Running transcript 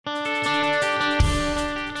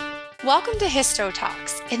Welcome to Histo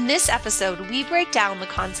Talks. In this episode, we break down the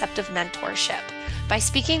concept of mentorship by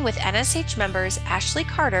speaking with NSH members Ashley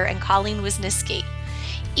Carter and Colleen Wisniewski.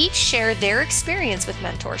 Each share their experience with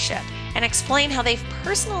mentorship and explain how they've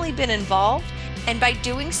personally been involved, and by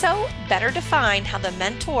doing so, better define how the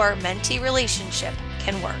mentor-mentee relationship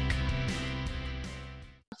can work.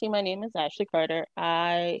 My name is Ashley Carter.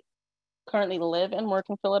 I currently live and work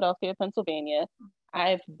in Philadelphia, Pennsylvania.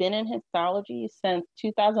 I've been in histology since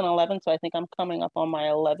 2011, so I think I'm coming up on my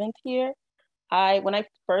 11th year. When I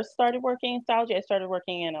first started working in histology, I started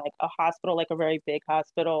working in like a hospital, like a very big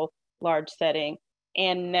hospital, large setting.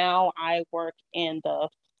 And now I work in the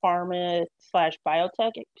pharma slash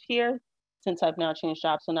biotech here since I've now changed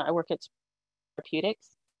jobs. So now I work at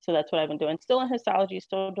therapeutics. So that's what I've been doing. Still in histology,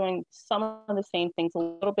 still doing some of the same things, a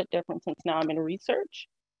little bit different since now I'm in research.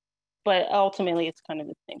 But ultimately, it's kind of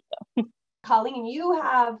the same stuff. Colleen, do you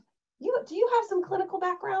have some clinical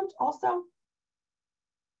background also?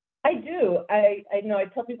 I do. I know I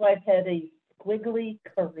tell people I've had a squiggly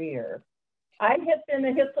career. I have been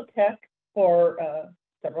a histotech for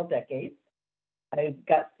several decades. I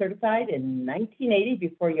got certified in 1980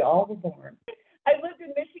 before you all were born. I lived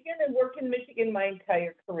in Michigan and worked in Michigan my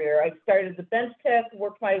entire career. I started as a bench tech,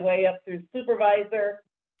 worked my way up through supervisor,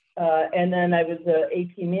 and then I was an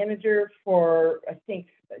AP manager for, I think,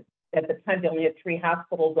 at the time, they only had 3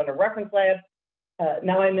 hospitals and a reference lab.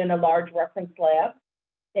 Now I'm in a large reference lab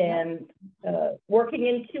and working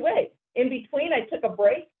in QA. In between, I took a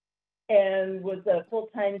break and was a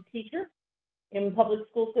full-time teacher in public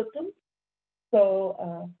school systems.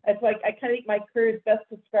 So it's like I kind of think my career is best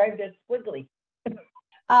described as squiggly.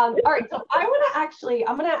 All right, so I'm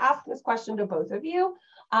going to ask this question to both of you.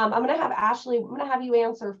 I'm going to have Ashley, I'm going to have you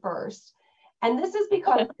answer first. And this is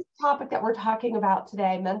because this topic that we're talking about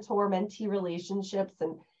today, mentor-mentee relationships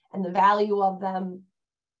and the value of them,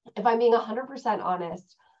 if I'm being 100%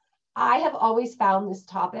 honest, I have always found this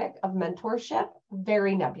topic of mentorship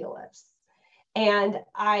very nebulous. And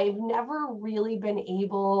I've never really been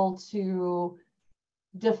able to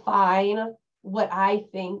define what I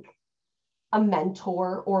think a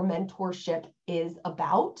mentor or mentorship is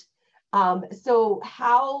about. So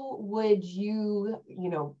how would you,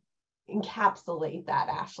 encapsulate that,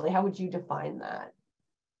 Ashley? How would you define that?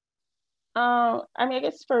 I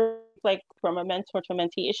guess from a mentor to a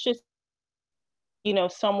mentee, it's just,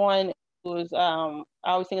 someone who's, I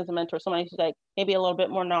always think as a mentor, someone who's like maybe a little bit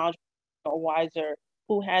more knowledgeable or wiser,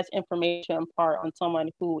 who has information to impart on someone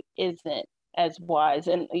who isn't as wise.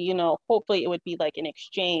 And, hopefully it would be like an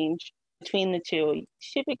exchange between the two.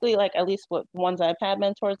 Typically, like at least with ones I've had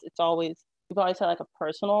mentors, we've always had like a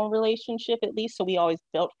personal relationship at least. So we always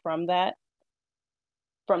built from that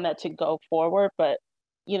to go forward. But,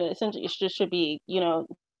 essentially it just should be,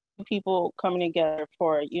 people coming together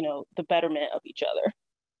for, the betterment of each other.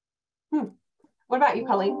 What about you,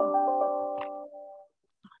 Colleen?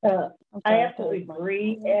 I absolutely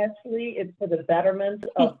agree, Ashley. It's for the betterment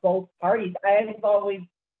of both parties. I have always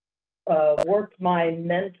worked my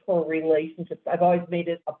mentor relationships. I've always made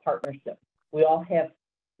it a partnership. We all have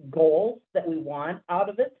goals that we want out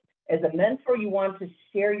of it. As a mentor, you want to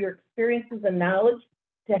share your experiences and knowledge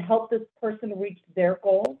to help this person reach their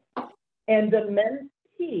goals. And the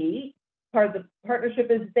mentee part of the partnership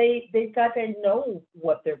is they've got to know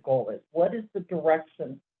what their goal is. What is the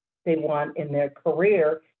direction they want in their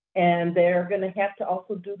career? And they're going to have to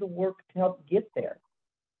also do the work to help get there.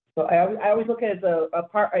 So I always look at it as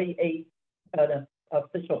an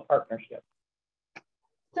official partnership.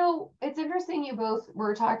 So it's interesting you both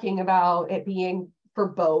were talking about it being for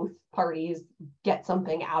both parties, get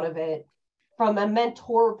something out of it. From a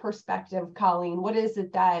mentor perspective, Colleen, what is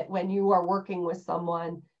it that when you are working with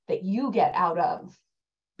someone that you get out of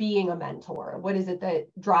being a mentor? What is it that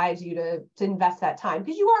drives you to invest that time?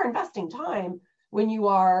 Because you are investing time when you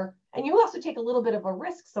are, and you also take a little bit of a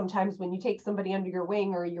risk sometimes when you take somebody under your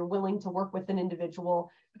wing or you're willing to work with an individual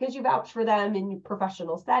because you vouch for them in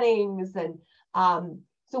professional settings. And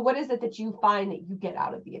so what is it that you find that you get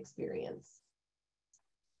out of the experience?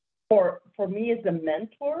 For me as a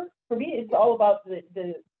mentor, it's all about I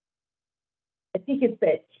think it's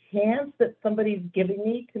that chance that somebody's giving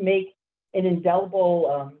me to make an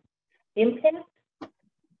indelible impact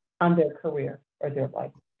on their career or their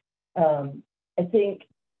life. I think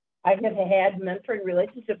I have had mentoring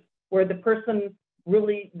relationships where the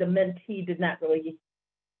mentee did not really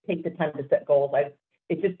take the time to set goals.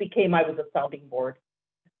 It just became I was a sounding board,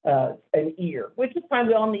 an ear, which is fine.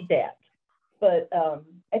 We all need that. But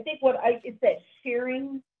I think it's that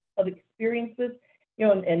sharing of experiences,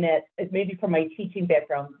 and that maybe from my teaching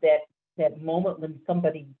background, that moment when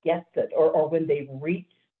somebody gets it or when they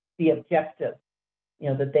reach the objective,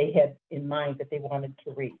 that they had in mind that they wanted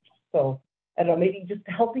to reach. So I don't know, maybe just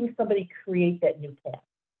helping somebody create that new path.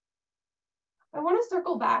 I want to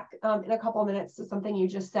circle back in a couple of minutes to something you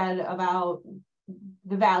just said about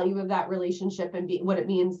the value of that relationship and what it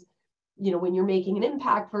means, when you're making an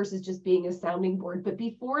impact versus just being a sounding board. But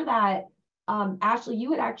before that, Ashley,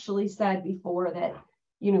 you had actually said before that,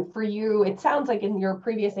 for you, it sounds like in your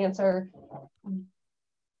previous answer,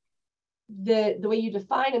 the way you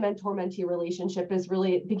define a mentor-mentee relationship is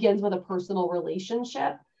really, it begins with a personal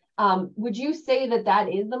relationship. Would you say that that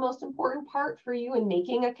is the most important part for you in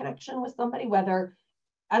making a connection with somebody, whether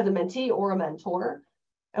as a mentee or a mentor?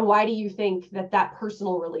 And why do you think that that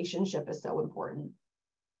personal relationship is so important?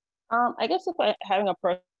 I guess if having a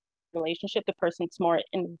personal relationship, the person's more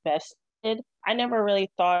invested. I never really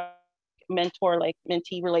thought mentor like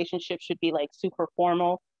mentee relationship should be like super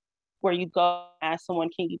formal, where you go ask someone,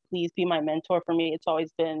 can you please be my mentor? For me, it's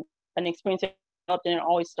always been an experience that developed, and it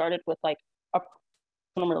always started with like a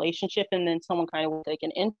personal relationship, and then someone kind of would like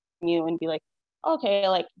an interview and be like, okay,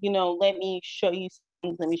 like, let me show you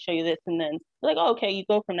things, let me show you this, and then like, oh, okay, you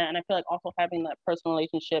go from that. And I feel like also having that personal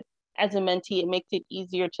relationship as a mentee, it makes it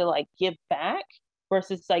easier to like give back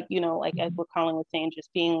versus like, like as what Colin was saying, just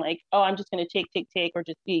being like, oh, I'm just going to take, or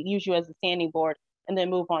just use you as a standing board and then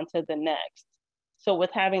move on to the next. So with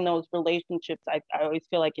having those relationships, I always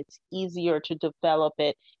feel like it's easier to develop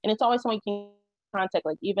it. And it's always someone you can contact.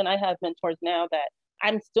 Like even I have mentors now that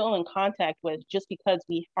I'm still in contact with just because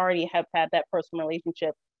we already have had that personal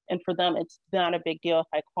relationship. And for them, it's not a big deal if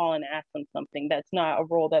I call and ask them something. That's not a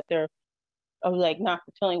role that they're like not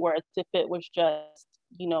fulfilling, whereas if it was just,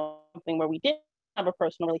 something where we did have a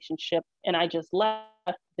personal relationship and I just left,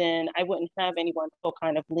 then I wouldn't have anyone to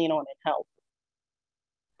kind of lean on and help.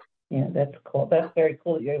 Yeah, that's cool. That's very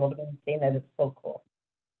cool that you're able to maintain that. It's so cool.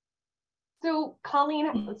 So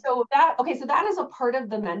Colleen, so that is a part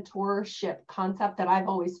of the mentorship concept that I've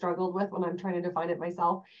always struggled with when I'm trying to define it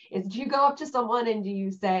myself, is do you go up to someone and do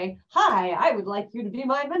you say, hi, I would like you to be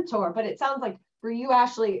my mentor? But it sounds like for you,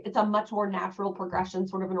 Ashley, it's a much more natural progression,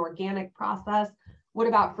 sort of an organic process. What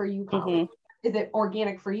about for you, Colleen? Mm-hmm. Is it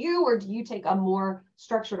organic for you, or do you take a more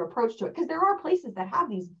structured approach to it? Because there are places that have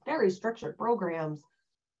these very structured programs.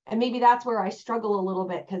 And maybe that's where I struggle a little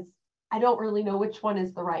bit, because I don't really know which one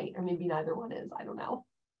is the right, or maybe neither one is. I don't know.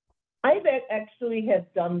 I've actually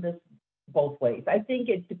have done this both ways. I think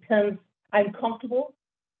it depends. I'm comfortable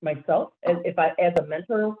myself as a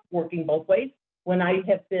mentor working both ways. When I've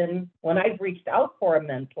reached out for a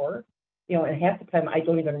mentor, and half the time I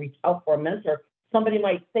don't even reach out for a mentor. Somebody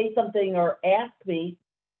might say something or ask me,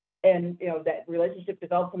 and that relationship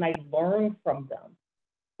develops, and I learn from them.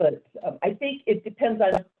 But I think it depends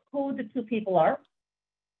on who the two people are,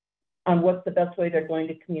 on what's the best way they're going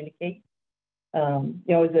to communicate.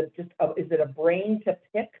 Is it a brain to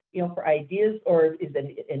pick, for ideas, or is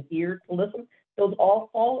it an ear to listen? Those all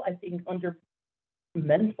fall, I think, under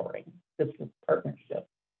mentoring, this partnership.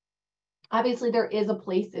 Obviously, there is a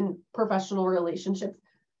place in professional relationships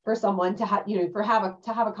for someone to have,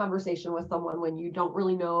 to have a conversation with someone when you don't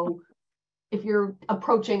really know if you're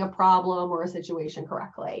approaching a problem or a situation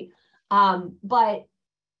correctly. But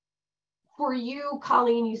for you,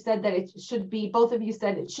 Colleen, you said that it should be, both of you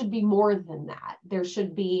said it should be more than that. There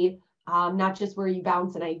should be not just where you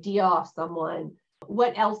bounce an idea off someone.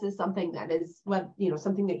 What else is something that is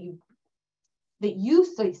something that you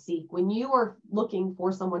seek when you are looking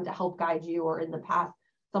for someone to help guide you, or in the past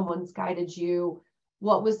someone's guided you?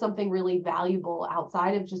 What was something really valuable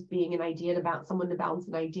outside of just being an idea to bounce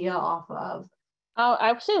an idea off of?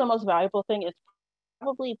 I would say the most valuable thing is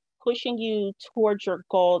probably pushing you towards your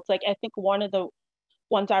goals. Like I think one of the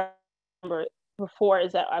ones I remember before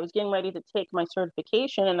is that I was getting ready to take my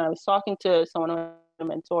certification, and I was talking to someone, a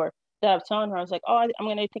mentor, that I was telling her, I was like, oh, I'm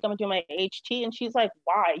going to do my HT. And she's like,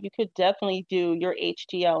 why? You could definitely do your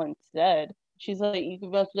HTL instead. She's like, you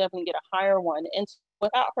could definitely get a higher one. And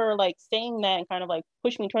without her like saying that and kind of like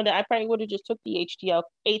push me toward that, I probably would have just took the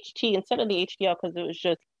HT instead of the HTL, because it was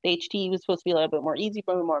just, the HT was supposed to be a little bit more easy,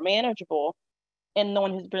 but more manageable. And no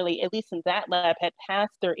one has really, at least in that lab, had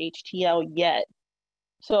passed their HTL yet.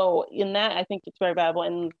 So in that, I think it's very valuable.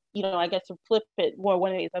 And, I guess to flip it, one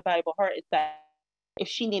of the ways I valuable her is that if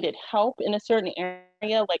she needed help in a certain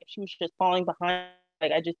area, like if she was just falling behind,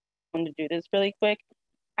 like I just wanted to do this really quick,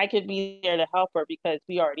 I could be there to help her because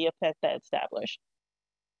we already have had that established.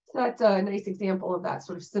 So that's a nice example of that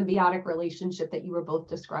sort of symbiotic relationship that you were both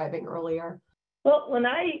describing earlier. Well, when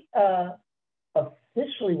I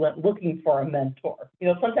officially went looking for a mentor,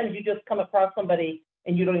 sometimes you just come across somebody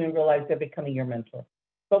and you don't even realize they're becoming your mentor.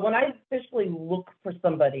 But when I officially look for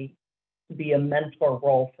somebody to be a mentor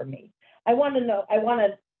role for me. I want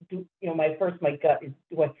to do, my gut is,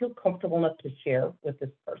 do I feel comfortable enough to share with this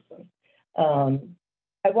person?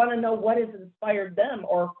 I want to know what has inspired them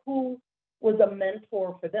or who was a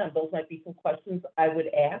mentor for them. Those might be some questions I would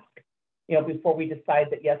ask, before we decide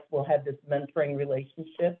that, yes, we'll have this mentoring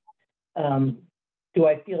relationship. Do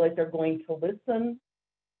I feel like they're going to listen?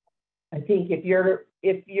 I think if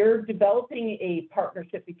you're developing a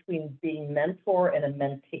partnership between being mentor and a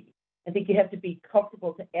mentee, I think you have to be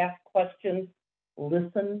comfortable to ask questions,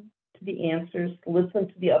 listen to the answers, listen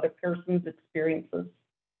to the other person's experiences,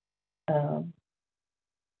 and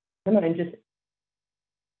then just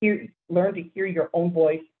learn to hear your own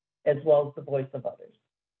voice as well as the voice of others.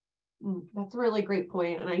 That's a really great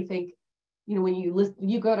point. And I think, when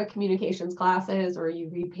you go to communications classes or you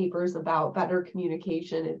read papers about better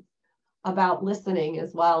communication, it's about listening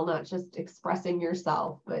as well, not just expressing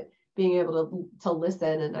yourself, but being able to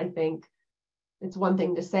listen. And I think it's one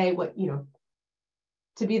thing to say what,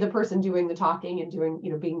 to be the person doing the talking and doing,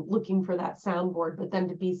 looking for that soundboard, but then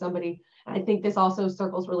to be somebody. And I think this also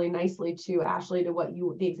circles really nicely to Ashley,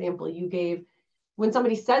 to the example you gave. When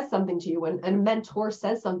somebody says something to you, and a mentor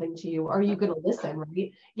says something to you, are you going to listen,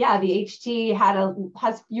 right? Yeah, the HT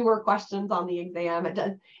has fewer questions on the exam.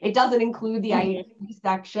 It doesn't include the IEP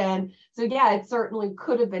section. So yeah, it certainly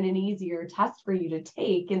could have been an easier test for you to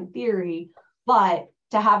take in theory, but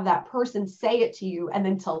to have that person say it to you and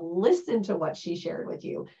then to listen to what she shared with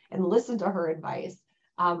you and listen to her advice.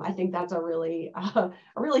 I think that's a really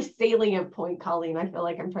salient point, Colleen. I feel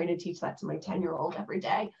like I'm trying to teach that to my 10-year-old every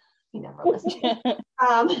day. He never listens.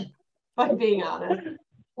 But being honest,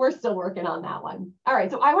 we're still working on that one. All right,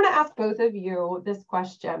 so I want to ask both of you this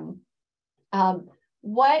question.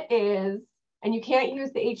 What is, and you can't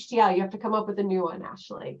use the HTL, you have to come up with a new one,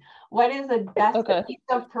 Ashley. What is the best piece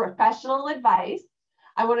of professional advice?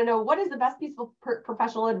 I want to know, what is the best piece of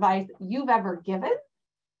professional advice you've ever given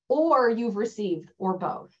or you've received, or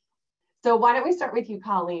both? So why don't we start with you,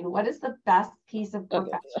 Colleen? What is the best piece of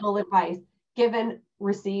professional advice given,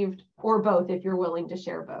 received, or both, if you're willing to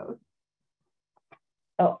share both?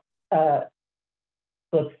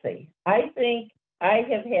 Let's see. I think I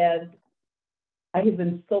have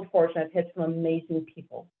been so fortunate. I've had some amazing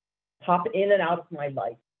people pop in and out of my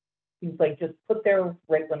life. Things like just put there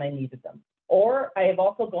right when I needed them. Or I have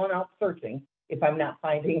also gone out searching if I'm not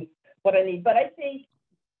finding what I need. But I think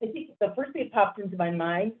the first thing that popped into my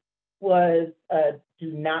mind was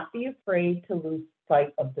do not be afraid to lose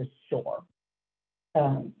sight of the shore.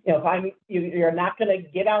 You're not going to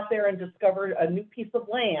get out there and discover a new piece of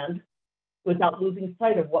land without losing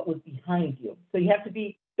sight of what was behind you. So you have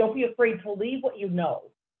to don't be afraid to leave what you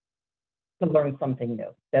know to learn something new.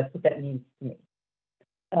 That's what that means to me.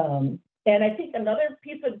 And I think another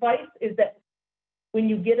piece of advice is that when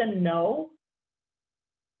you get a no,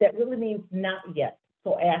 that really means not yet.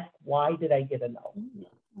 So ask, why did I get a no?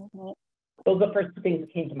 Mm-hmm. Those are the first two things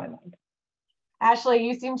that came to my mind. Ashley,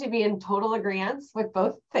 you seem to be in total agreement with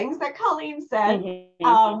both things that Colleen said.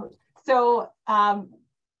 Mm-hmm.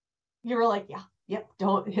 You were like,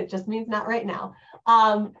 don't, it just means not right now.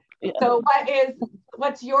 So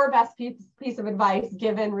what's your best piece of advice,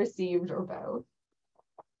 given, received, or both?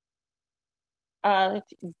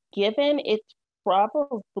 Given, it's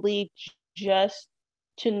probably just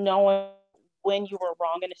to know when you were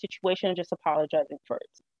wrong in a situation and just apologizing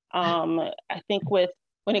first. I think when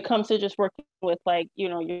it comes to just working with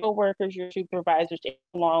your coworkers, your supervisors, it's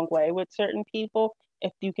a long way with certain people.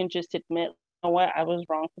 If you can just admit, you know what, I was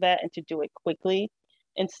wrong for that, and to do it quickly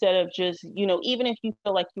instead of just, even if you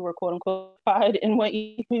feel like you were quote unquote fired in what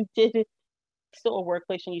you did, it's still a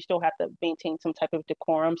workplace and you still have to maintain some type of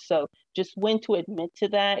decorum. So just when to admit to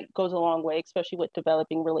that goes a long way, especially with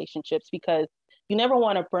developing relationships, because you never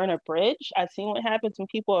want to burn a bridge. I've seen what happens when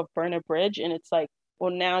people have burned a bridge, and it's like,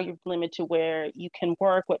 well, now you're limited to where you can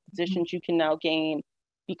work, what positions you can now gain,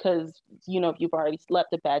 because, you've already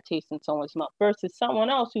left a bad taste in someone's mouth, versus someone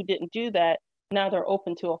else who didn't do that. Now they're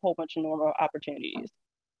open to a whole bunch of normal opportunities.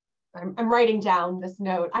 I'm writing down this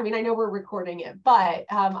note. I mean, I know we're recording it, but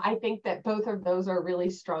I think that both of those are really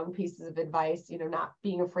strong pieces of advice, not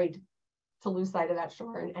being afraid to lose sight of that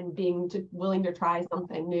shore and being willing to try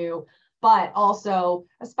something new, but also,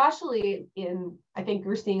 especially I think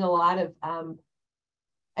we're seeing a lot of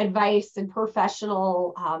advice and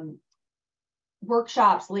professional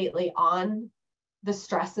workshops lately on the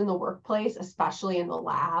stress in the workplace, especially in the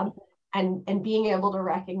lab, and being able to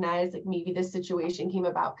recognize, like, maybe this situation came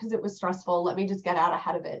about because it was stressful. Let me just get out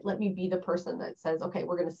ahead of it. Let me be the person that says, okay,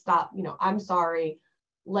 we're going to stop. I'm sorry.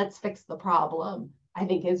 Let's fix the problem. I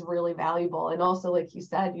think is really valuable. And also, like you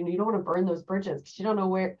said, you don't want to burn those bridges because you don't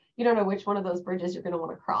know which one of those bridges you're going to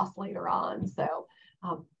want to cross later on. So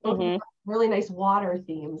really nice water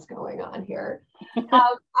themes going on here.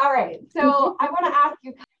 All right. So I want to ask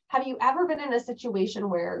you, have you ever been in a situation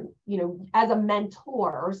where, as a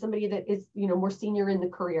mentor or somebody that is, more senior in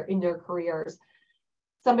their careers,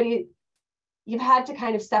 somebody you've had to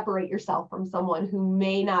kind of separate yourself from someone who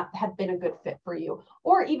may not have been a good fit for you,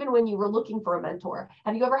 or even when you were looking for a mentor,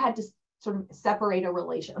 have you ever had to sort of separate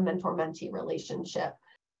a mentor-mentee relationship?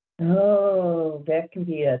 Oh, that can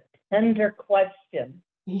be a tender question.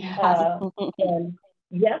 Yeah. And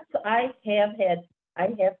yes, I have had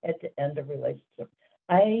to end a relationship.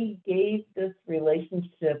 I gave this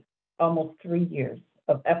relationship almost 3 years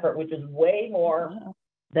of effort, which is way more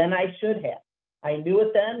than I should have. I knew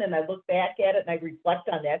it then, and I look back at it and I reflect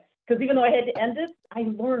on that, because even though I had to end it,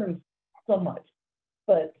 I learned so much.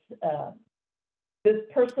 But this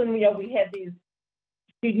person, we had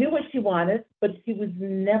she knew what she wanted, but she was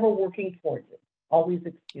never working towards it, always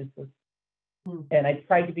excuses. And I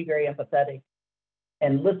tried to be very empathetic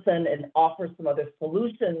and listen and offer some other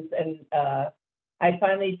solutions. And I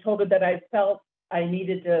finally told her that I felt I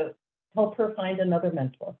needed to help her find another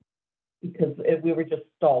mentor, because we were just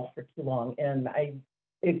stalled for too long. And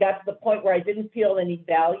it got to the point where I didn't feel any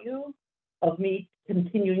value of me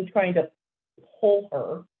continuing trying to pull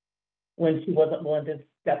her when she wasn't willing to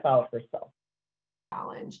step out herself.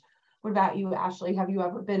 Challenge. What about you, Ashley? Have you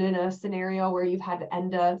ever been in a scenario where you've had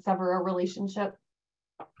to sever a relationship?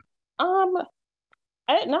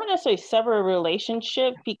 I not necessarily sever a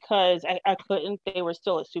relationship, because I couldn't. They were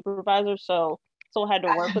still a supervisor, so still had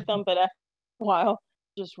to work with them. But after a while,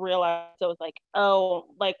 just realized it was like, oh,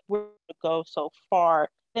 like we're gonna go so far.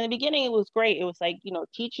 In the beginning, it was great. It was like,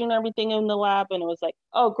 teaching everything in the lab, and it was like,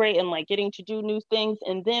 oh, great, and like getting to do new things.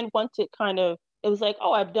 And then once it was like,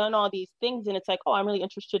 oh, I've done all these things, and it's like, oh, I'm really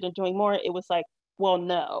interested in doing more. It was like, well,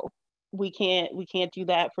 no, we can't do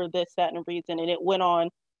that for this, that, and a reason. And it went on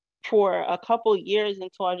for a couple years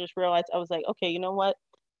until I just realized, I was like, okay, you know what?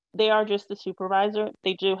 They are just the supervisor.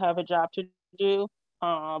 They do have a job to do.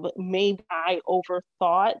 But maybe I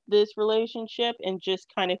overthought this relationship and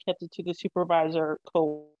just kind of kept it to the supervisor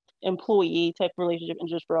employee type relationship, and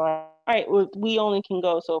just realized, all right, we only can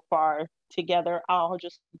go so far together. I'll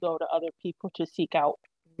just go to other people to seek out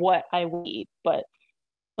what I need. But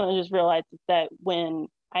I just realized that when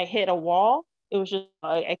I hit a wall, it was just,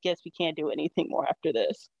 I guess we can't do anything more after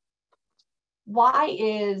this. Why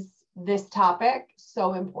is this topic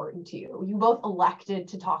so important to you? You both elected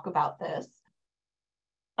to talk about this.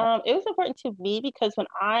 It was important to me because when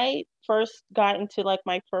I first got into like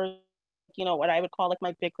my first, what I would call like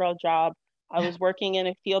my big girl job, I was working in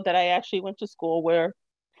a field that I actually went to school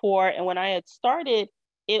for. And when I had started,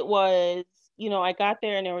 it was, I got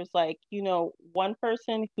there and there was like, one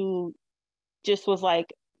person who just was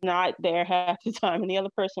like not there half the time. And the other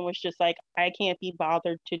person was just like, I can't be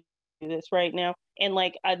bothered to do this right now. And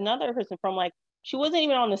like another person from like, she wasn't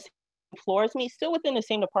even on the floor as me, still within the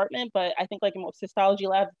same department, but I think like in most histology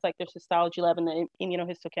labs, it's like there's histology lab and the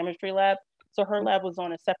immunohistochemistry lab. So her lab was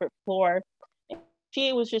on a separate floor. And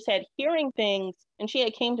she was just had hearing things, and she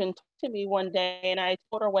had came to me one day, and I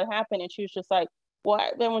told her what happened, and she was just like, well,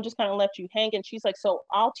 everyone just kind of left you hanging. And she's like, so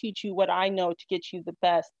I'll teach you what I know to get you the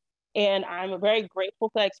best. And I'm very grateful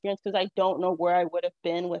for that experience, because I don't know where I would have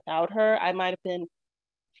been without her. I might have been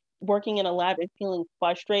working in a lab and feeling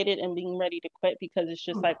frustrated and being ready to quit, because it's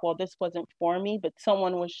just like, well, this wasn't for me. But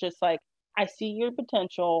someone was just like, I see your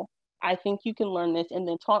potential. I think you can learn this, and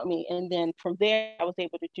then taught me. And then from there, I was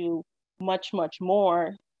able to do much, much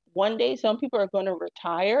more. One day, some people are going to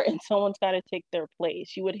retire and someone's got to take their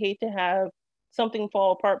place. You would hate to have something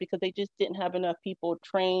fall apart because they just didn't have enough people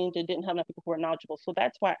trained and didn't have enough people who are knowledgeable. So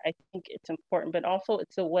that's why I think it's important, but also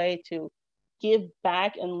it's a way to give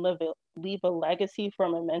back and leave a legacy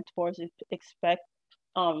from a mentor's expect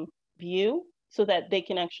view, so that they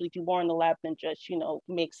can actually do more in the lab than just,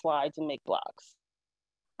 make slides and make blogs.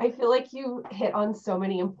 I feel like you hit on so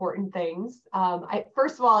many important things.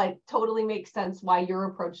 First of all, it totally makes sense why your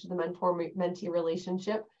approach to the mentor-mentee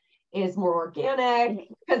relationship is more organic,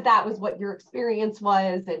 because that was what your experience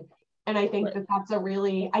was. And I think that that's I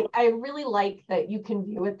really like that you can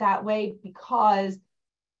view it that way, because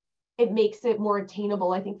it makes it more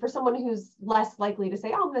attainable. I think for someone who's less likely to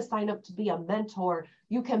say, oh, I'm going to sign up to be a mentor,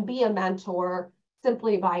 you can be a mentor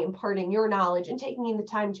simply by imparting your knowledge and taking the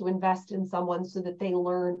time to invest in someone so that they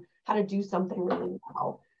learn how to do something really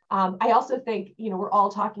well. I also think, we're all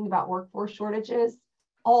talking about workforce shortages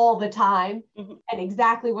all the time. And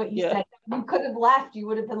exactly what you said, you could have left, you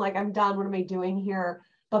would have been like, I'm done, what am I doing here?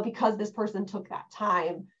 but because this person took that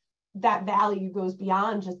time, that value goes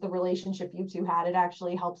beyond just the relationship you two had. It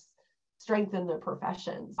actually helps strengthen their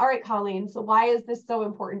professions. All right, Colleen, so why is this so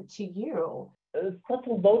important to you? It's such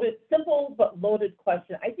a simple but loaded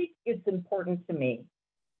question. I think it's important to me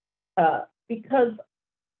because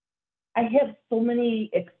I have so many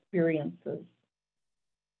experiences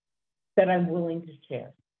that I'm willing to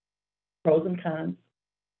share, pros and cons.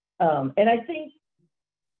 And I think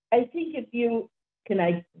if you can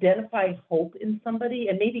identify hope in somebody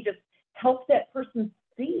and maybe just help that person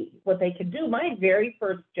see what they can do. My very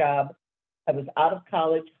first job, I was out of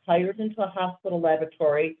college, hired into a hospital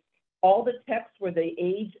laboratory. All the techs were the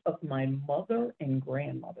age of my mother and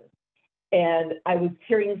grandmother. And I was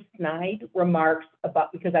hearing snide remarks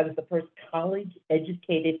because I was the first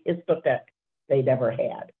college-educated histotech they'd ever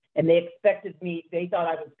had. And they thought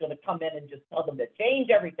I was going to come in and just tell them to change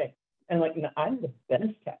everything. And I'm like, no, I'm the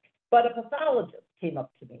bench tech. But a pathologist came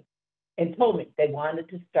up to me and told me they wanted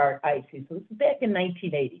to start ICU. So this is back in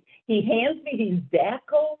 1980. He hands me these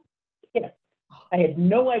Dacko kits. I had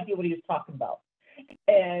no idea what he was talking about.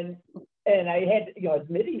 And I had,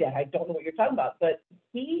 admitting that I don't know what you're talking about, but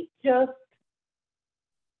he just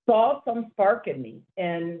saw some spark in me,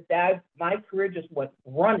 and my career just went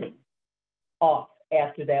running off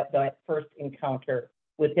after that first encounter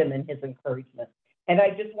with him and his encouragement. And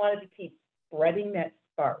I just wanted to keep spreading that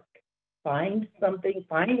spark, find something,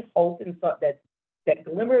 find hope in that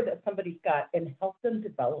glimmer that somebody's got, and help them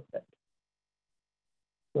develop it.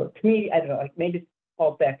 So to me, I don't know, like maybe it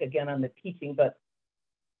falls back again on the teaching, but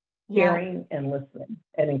sharing and listening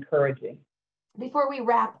and encouraging. Before we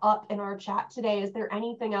wrap up in our chat today, is there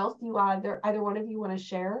anything else either one of you want to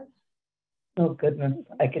share? Oh goodness,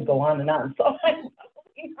 I could go on and on. So I'm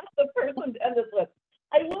not the person to end this with.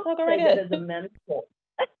 I will say that as a mentor,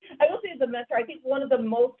 I think one of the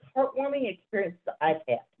most heartwarming experiences I've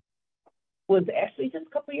had was actually just a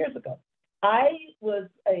couple of years ago. I was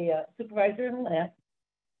a supervisor in a lab,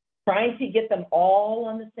 trying to get them all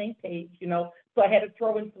on the same page, so I had to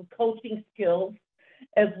throw in some coaching skills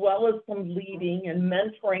as well as some leading and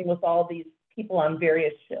mentoring with all these people on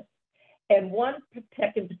various shifts. And one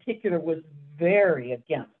tech in particular was very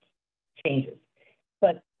against changes.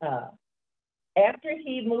 But after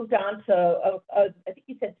he moved on to, I think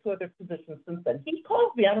he's had 2 other positions since then, he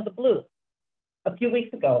called me out of the blue a few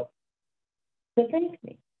weeks ago to thank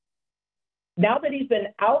me. Now that he's been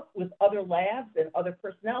out with other labs and other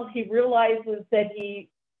personnel, he realizes that he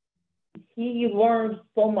learned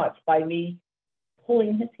so much by me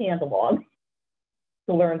pulling his hand along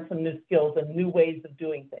to learn some new skills and new ways of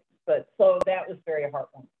doing things. But so that was very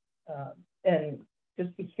heartwarming, and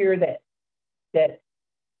just to hear that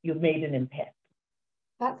you've made an impact.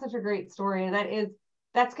 That's such a great story, and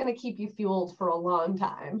that's going to keep you fueled for a long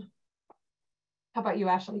time. How about you,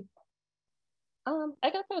 Ashley? I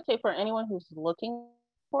guess I would say for anyone who's looking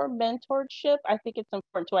for mentorship, I think it's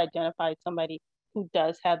important to identify somebody who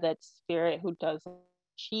does have that spirit, who doesn't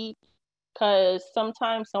cheat, because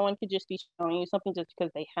sometimes someone could just be showing you something just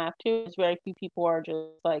because they have to. There's very few people are just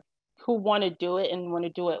like who want to do it and want to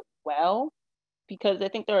do it well, because I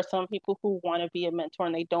think there are some people who want to be a mentor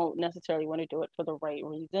and they don't necessarily want to do it for the right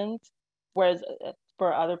reasons. Whereas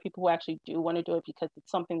for other people who actually do want to do it because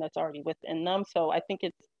it's something that's already within them. So I think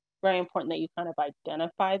it's very important that you kind of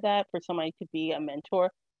identify that for somebody to be a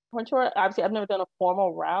mentor. Obviously, I've never done a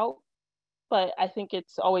formal route, but I think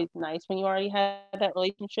it's always nice when you already have that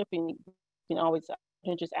relationship, and you can always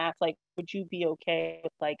just ask, like, would you be okay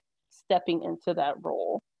with like stepping into that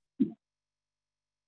role?